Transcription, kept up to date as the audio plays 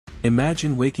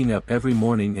Imagine waking up every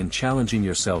morning and challenging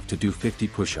yourself to do 50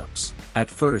 push-ups. At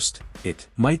first, it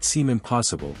might seem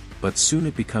impossible, but soon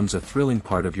it becomes a thrilling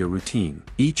part of your routine.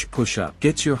 Each push-up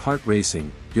gets your heart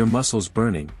racing, your muscles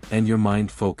burning, and your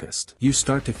mind focused. You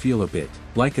start to feel a bit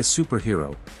like a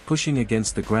superhero, pushing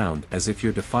against the ground as if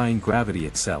you're defying gravity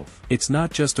itself. It's not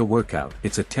just a workout,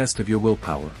 it's a test of your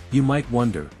willpower. You might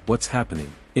wonder, what's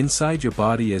happening inside your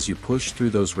body as you push through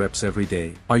those reps every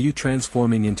day? Are you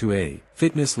transforming into a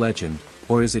fitness legend,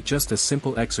 or is it just a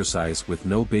simple exercise with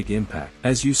no big impact?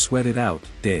 As you sweat it out,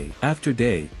 day after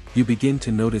day, you begin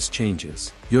to notice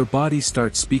changes. Your body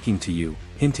starts speaking to you,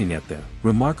 hinting at the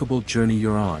remarkable journey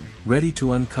you're on. Ready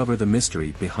to uncover the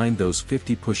mystery behind those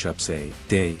 50 push-ups a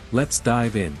day? Let's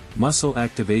dive in. Muscle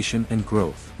activation and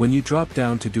growth. When you drop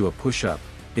down to do a push-up,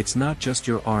 it's not just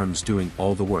your arms doing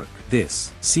all the work.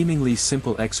 This seemingly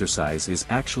simple exercise is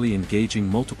actually engaging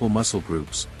multiple muscle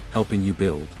groups, helping you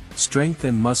build strength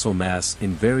and muscle mass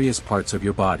in various parts of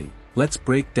your body. Let's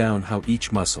break down how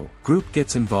each muscle group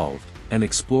gets involved, and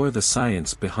explore the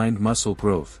science behind muscle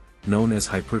growth, known as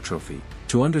hypertrophy,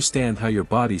 to understand how your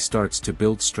body starts to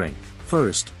build strength.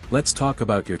 First, let's talk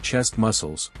about your chest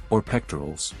muscles, or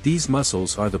pectorals. These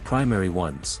muscles are the primary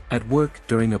ones at work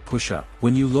during a push-up.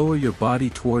 When you lower your body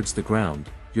towards the ground,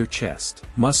 your chest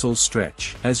muscles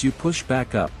stretch. As you push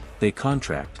back up, they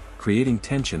contract, creating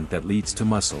tension that leads to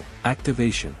muscle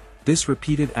activation. This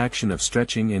repeated action of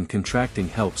stretching and contracting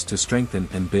helps to strengthen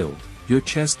and build your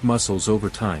chest muscles over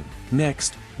time.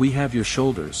 Next, we have your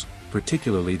shoulders,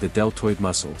 particularly the deltoid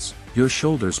muscles. Your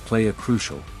shoulders play a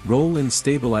crucial role in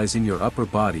stabilizing your upper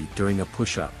body during a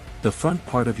push-up. The front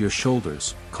part of your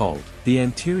shoulders, called the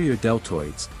anterior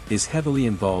deltoids, is heavily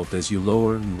involved as you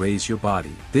lower and raise your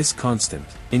body. This constant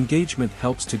engagement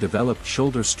helps to develop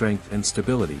shoulder strength and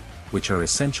stability, which are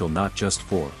essential not just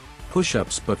for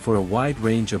push-ups but for a wide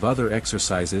range of other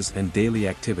exercises and daily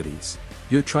activities.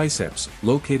 Your triceps,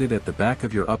 located at the back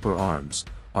of your upper arms,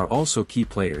 are also key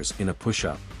players in a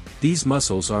push-up. These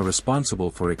muscles are responsible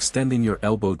for extending your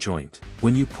elbow joint.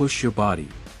 When you push your body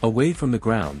away from the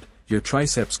ground, your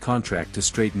triceps contract to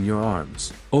straighten your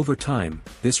arms. Over time,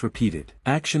 this repeated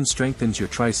action strengthens your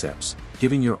triceps,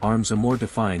 giving your arms a more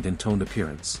defined and toned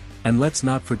appearance. And let's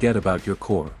not forget about your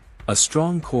core. A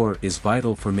strong core is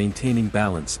vital for maintaining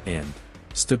balance and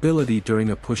stability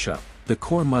during a push-up. The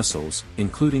core muscles,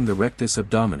 including the rectus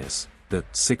abdominis, the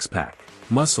six-pack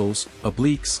muscles,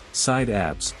 obliques, side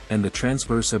abs, and the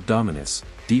transverse abdominis,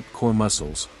 deep core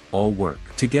muscles, all work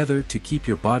together to keep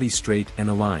your body straight and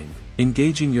aligned.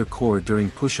 Engaging your core during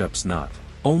push-ups not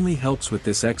only helps with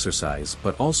this exercise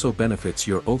but also benefits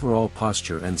your overall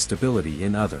posture and stability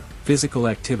in other physical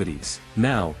activities.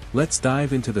 Now, let's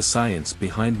dive into the science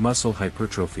behind muscle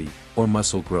hypertrophy, or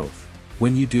muscle growth.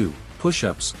 When you do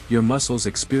push-ups, your muscles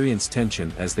experience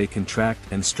tension as they contract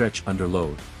and stretch under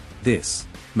load. This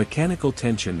mechanical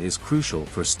tension is crucial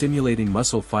for stimulating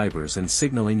muscle fibers and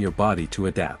signaling your body to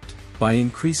adapt. By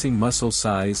increasing muscle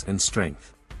size and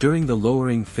strength during the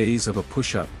lowering phase of a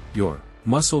push-up, your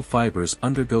muscle fibers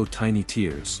undergo tiny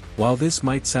tears. While this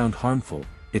might sound harmful,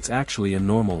 it's actually a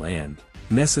normal and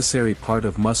necessary part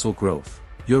of muscle growth.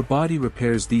 Your body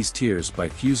repairs these tears by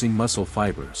fusing muscle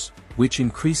fibers, which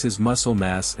increases muscle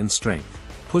mass and strength.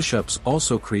 Push-ups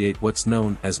also create what's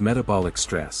known as metabolic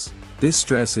stress. This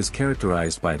stress is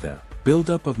characterized by the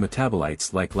buildup of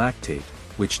metabolites like lactate,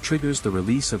 which triggers the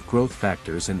release of growth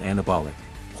factors and anabolic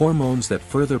hormones that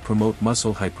further promote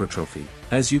muscle hypertrophy.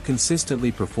 As you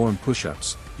consistently perform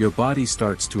push-ups, your body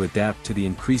starts to adapt to the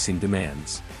increasing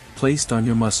demands placed on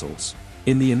your muscles.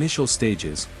 In the initial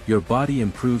stages, your body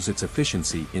improves its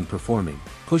efficiency in performing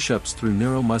push-ups through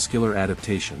neuromuscular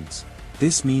adaptations.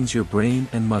 This means your brain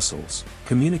and muscles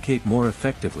communicate more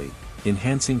effectively,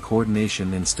 enhancing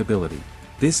coordination and stability.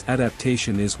 This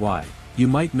adaptation is why you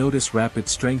might notice rapid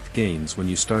strength gains when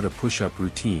you start a push-up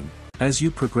routine. As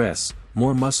you progress,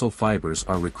 more muscle fibers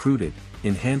are recruited,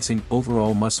 enhancing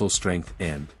overall muscle strength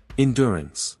and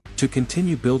endurance. To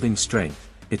continue building strength,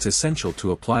 it's essential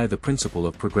to apply the principle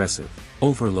of progressive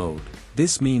overload.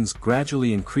 This means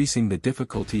gradually increasing the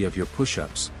difficulty of your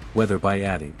push-ups, whether by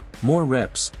adding more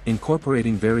reps,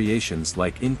 incorporating variations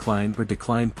like incline or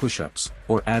decline push-ups,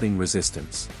 or adding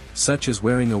resistance, such as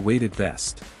wearing a weighted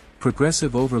vest.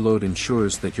 Progressive overload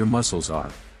ensures that your muscles are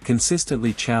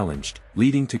consistently challenged,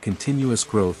 leading to continuous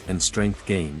growth and strength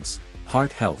gains.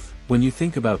 Heart health. When you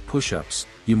think about push-ups,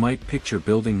 you might picture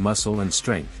building muscle and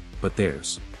strength, but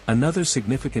there's another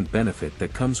significant benefit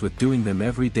that comes with doing them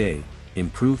every day: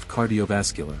 improved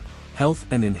cardiovascular health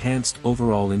and enhanced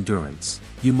overall endurance.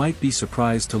 You might be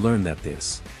surprised to learn that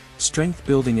this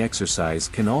strength-building exercise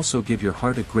can also give your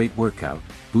heart a great workout,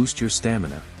 boost your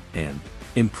stamina, and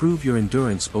improve your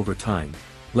endurance over time.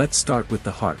 Let's start with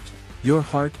the heart. Your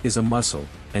heart is a muscle,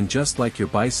 and just like your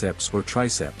biceps or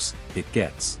triceps, it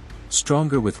gets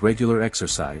stronger with regular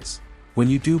exercise. When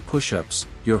you do push-ups,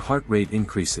 your heart rate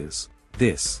increases.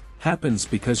 This happens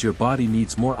because your body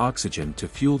needs more oxygen to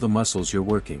fuel the muscles you're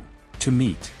working. To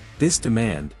meet this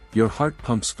demand, your heart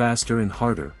pumps faster and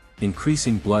harder,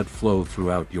 increasing blood flow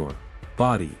throughout your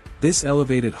body. This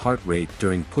elevated heart rate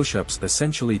during push-ups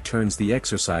essentially turns the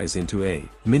exercise into a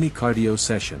mini cardio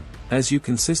session. As you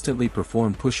consistently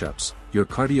perform push-ups, your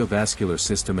cardiovascular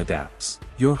system adapts.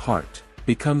 Your heart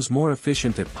becomes more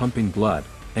efficient at pumping blood,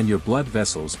 and your blood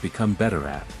vessels become better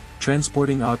at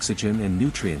transporting oxygen and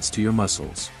nutrients to your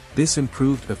muscles. This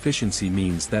improved efficiency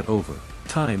means that over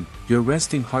time, your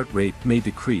resting heart rate may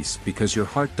decrease because your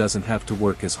heart doesn't have to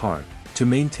work as hard to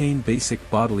maintain basic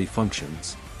bodily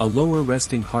functions. A lower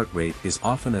resting heart rate is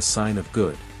often a sign of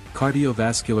good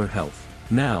cardiovascular health.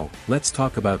 Now, let's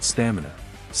talk about stamina.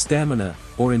 Stamina,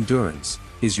 or endurance,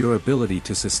 is your ability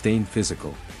to sustain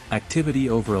physical activity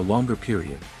over a longer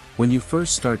period. When you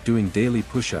first start doing daily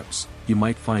push-ups, you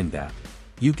might find that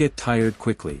you get tired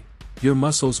quickly. Your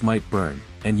muscles might burn,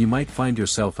 and you might find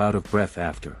yourself out of breath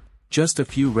after just a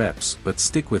few reps, but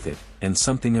stick with it, and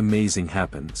something amazing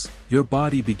happens. Your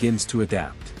body begins to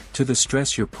adapt to the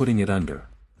stress you're putting it under.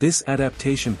 This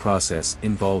adaptation process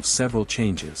involves several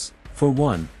changes. For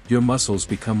one, your muscles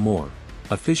become more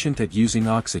efficient at using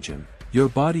oxygen. Your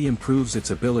body improves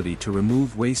its ability to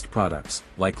remove waste products,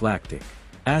 like lactic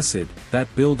acid,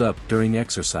 that build up during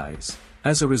exercise.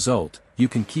 As a result, you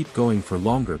can keep going for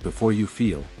longer before you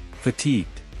feel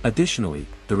fatigued. Additionally,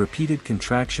 the repeated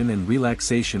contraction and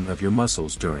relaxation of your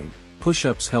muscles during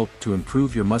push-ups help to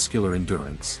improve your muscular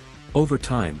endurance. Over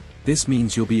time, this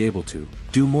means you'll be able to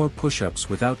do more push-ups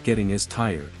without getting as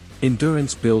tired.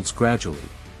 Endurance builds gradually.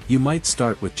 You might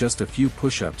start with just a few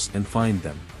push-ups and find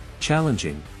them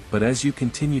challenging, but as you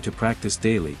continue to practice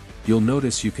daily, you'll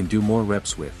notice you can do more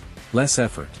reps with less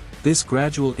effort. This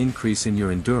gradual increase in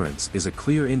your endurance is a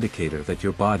clear indicator that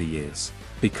your body is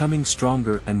becoming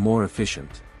stronger and more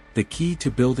efficient. The key to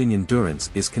building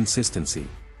endurance is consistency.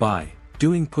 By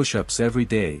doing push-ups every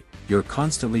day, you're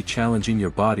constantly challenging your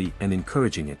body and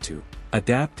encouraging it to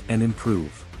adapt and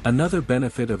improve. Another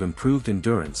benefit of improved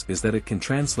endurance is that it can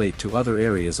translate to other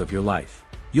areas of your life.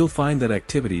 You'll find that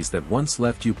activities that once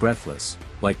left you breathless,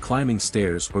 like climbing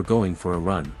stairs or going for a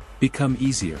run, become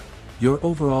easier. Your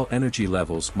overall energy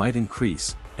levels might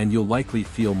increase, and you'll likely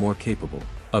feel more capable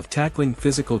of tackling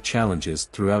physical challenges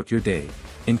throughout your day.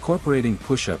 Incorporating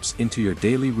push-ups into your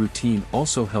daily routine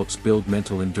also helps build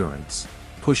mental endurance.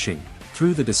 Pushing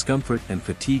through the discomfort and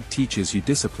fatigue teaches you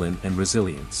discipline and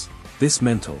resilience. This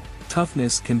mental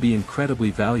toughness can be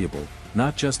incredibly valuable,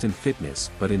 not just in fitness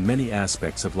but in many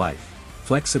aspects of life.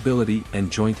 Flexibility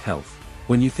and joint health.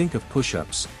 When you think of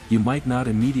push-ups, you might not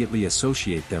immediately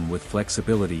associate them with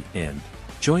flexibility and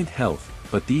joint health,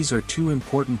 but these are two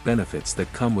important benefits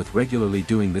that come with regularly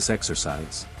doing this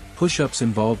exercise. Push-ups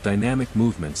involve dynamic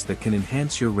movements that can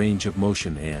enhance your range of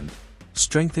motion and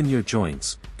strengthen your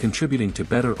joints, contributing to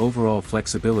better overall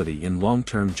flexibility in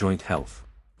long-term joint health.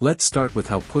 Let's start with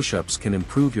how push-ups can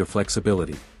improve your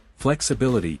flexibility.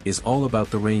 Flexibility is all about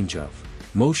the range of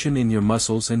motion in your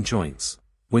muscles and joints.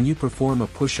 When you perform a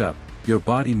push-up, your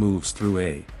body moves through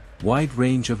a wide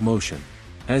range of motion.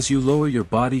 As you lower your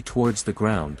body towards the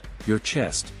ground, your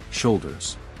chest,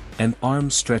 shoulders, and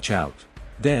arms stretch out.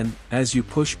 Then, as you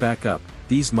push back up,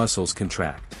 these muscles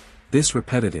contract. This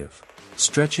repetitive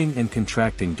stretching and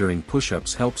contracting during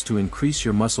push-ups helps to increase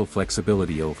your muscle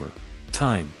flexibility over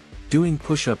time. Doing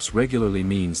push-ups regularly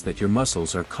means that your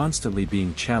muscles are constantly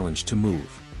being challenged to move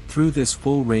through this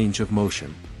full range of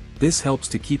motion. This helps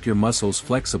to keep your muscles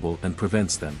flexible and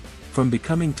prevents them from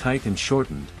becoming tight and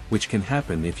shortened, which can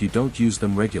happen if you don't use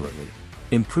them regularly.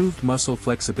 Improved muscle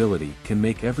flexibility can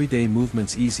make everyday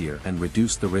movements easier and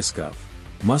reduce the risk of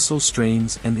muscle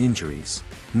strains and injuries.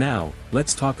 Now,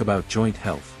 let's talk about joint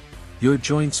health. Your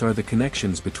joints are the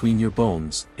connections between your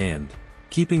bones, and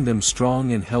keeping them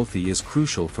strong and healthy is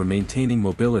crucial for maintaining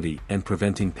mobility and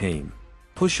preventing pain.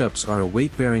 Push-ups are a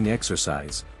weight-bearing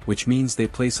exercise, which means they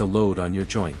place a load on your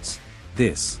joints.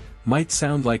 This might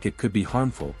sound like it could be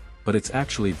harmful, but it's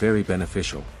actually very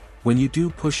beneficial. When you do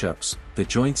push-ups, the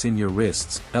joints in your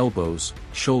wrists, elbows,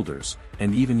 shoulders,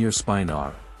 and even your spine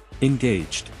are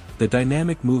engaged. The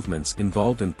dynamic movements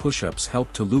involved in push-ups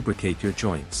help to lubricate your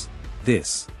joints.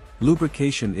 This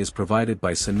lubrication is provided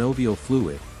by synovial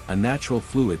fluid, a natural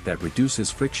fluid that reduces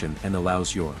friction and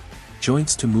allows your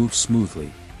joints to move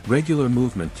smoothly. Regular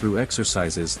movement through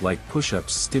exercises like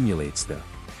push-ups stimulates the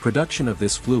production of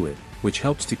this fluid, which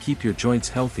helps to keep your joints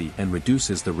healthy and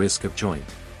reduces the risk of joint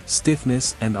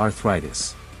stiffness and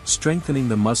arthritis. Strengthening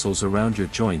the muscles around your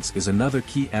joints is another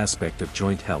key aspect of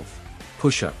joint health.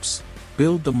 Push-ups.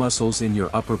 Build the muscles in your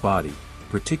upper body,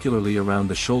 particularly around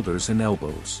the shoulders and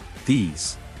elbows.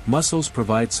 These muscles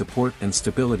provide support and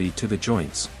stability to the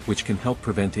joints, which can help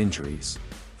prevent injuries.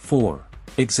 4.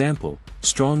 Example,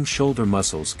 strong shoulder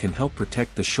muscles can help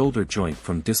protect the shoulder joint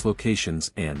from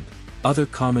dislocations and other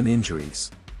common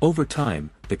injuries. Over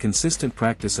time, the consistent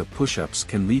practice of push-ups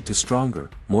can lead to stronger,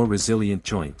 more resilient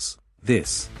joints.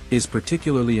 This is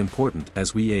particularly important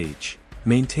as we age.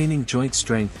 Maintaining joint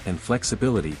strength and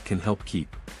flexibility can help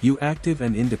keep you active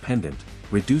and independent,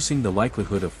 reducing the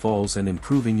likelihood of falls and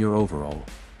improving your overall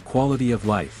quality of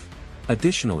life.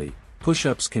 Additionally,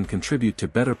 push-ups can contribute to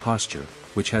better posture,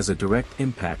 which has a direct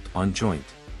impact on joint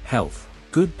health.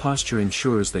 Good posture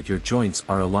ensures that your joints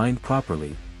are aligned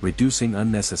properly, reducing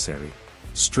unnecessary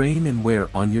strain and wear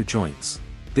on your joints.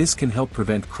 This can help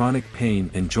prevent chronic pain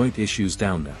and joint issues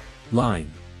down the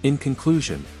line. In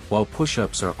conclusion, while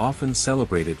push-ups are often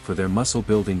celebrated for their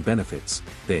muscle-building benefits,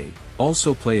 they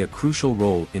also play a crucial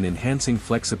role in enhancing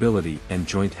flexibility and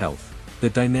joint health. The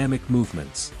dynamic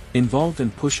movements involved in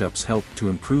push-ups help to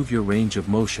improve your range of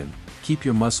motion, keep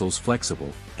your muscles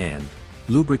flexible, and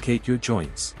lubricate your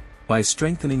joints. By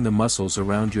strengthening the muscles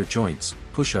around your joints,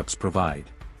 push-ups provide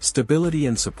stability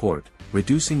and support,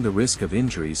 reducing the risk of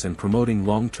injuries and promoting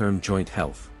long-term joint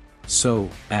health. So,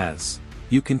 as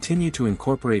you continue to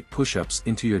incorporate push-ups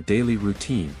into your daily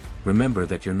routine, remember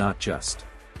that you're not just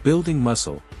building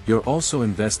muscle, you're also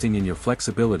investing in your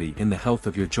flexibility in the health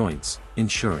of your joints,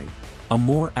 ensuring a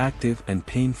more active and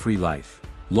pain-free life.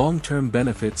 Long-term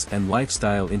benefits and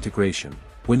lifestyle integration.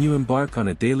 When you embark on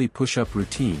a daily push-up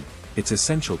routine, it's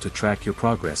essential to track your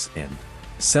progress and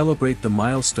celebrate the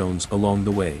milestones along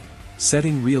the way.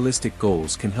 Setting realistic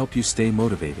goals can help you stay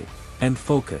motivated and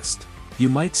focused. You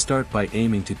might start by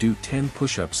aiming to do 10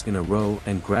 push-ups in a row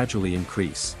and gradually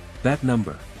increase that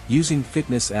number. Using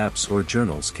fitness apps or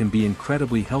journals can be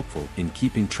incredibly helpful in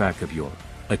keeping track of your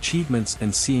achievements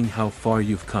and seeing how far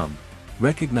you've come.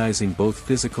 Recognizing both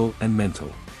physical and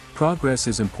mental progress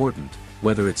is important,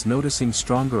 whether it's noticing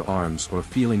stronger arms or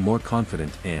feeling more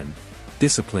confident and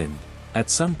disciplined. At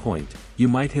some point, you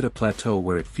might hit a plateau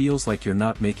where it feels like you're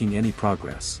not making any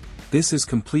progress. This is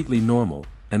completely normal,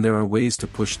 and there are ways to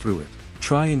push through it.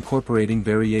 Try incorporating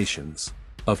variations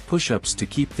of push-ups to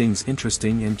keep things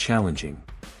interesting and challenging.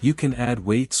 You can add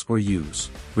weights or use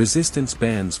resistance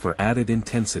bands for added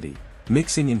intensity.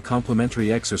 Mixing in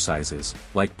complementary exercises,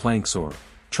 like planks or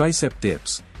tricep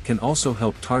dips, can also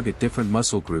help target different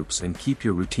muscle groups and keep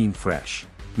your routine fresh.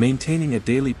 Maintaining a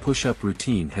daily push-up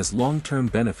routine has long-term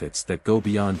benefits that go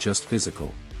beyond just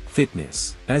physical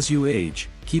fitness. As you age,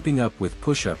 keeping up with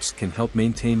push-ups can help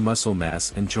maintain muscle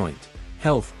mass and joint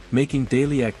health, making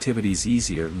daily activities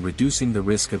easier and reducing the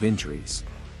risk of injuries.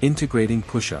 Integrating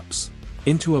push-ups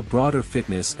into a broader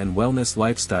fitness and wellness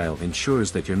lifestyle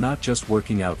ensures that you're not just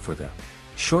working out for the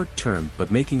short term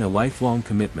but making a lifelong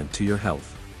commitment to your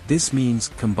health. This means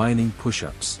combining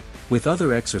push-ups with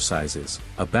other exercises,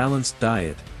 a balanced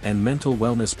diet, and mental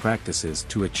wellness practices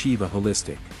to achieve a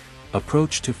holistic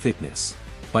approach to fitness.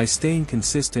 By staying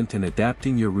consistent and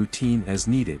adapting your routine as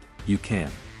needed, you can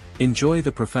enjoy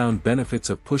the profound benefits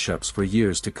of push-ups for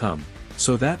years to come.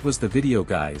 So that was the video,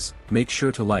 guys. Make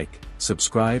sure to like,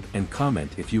 subscribe and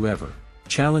comment if you ever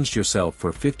challenged yourself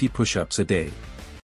for 50 push-ups a day.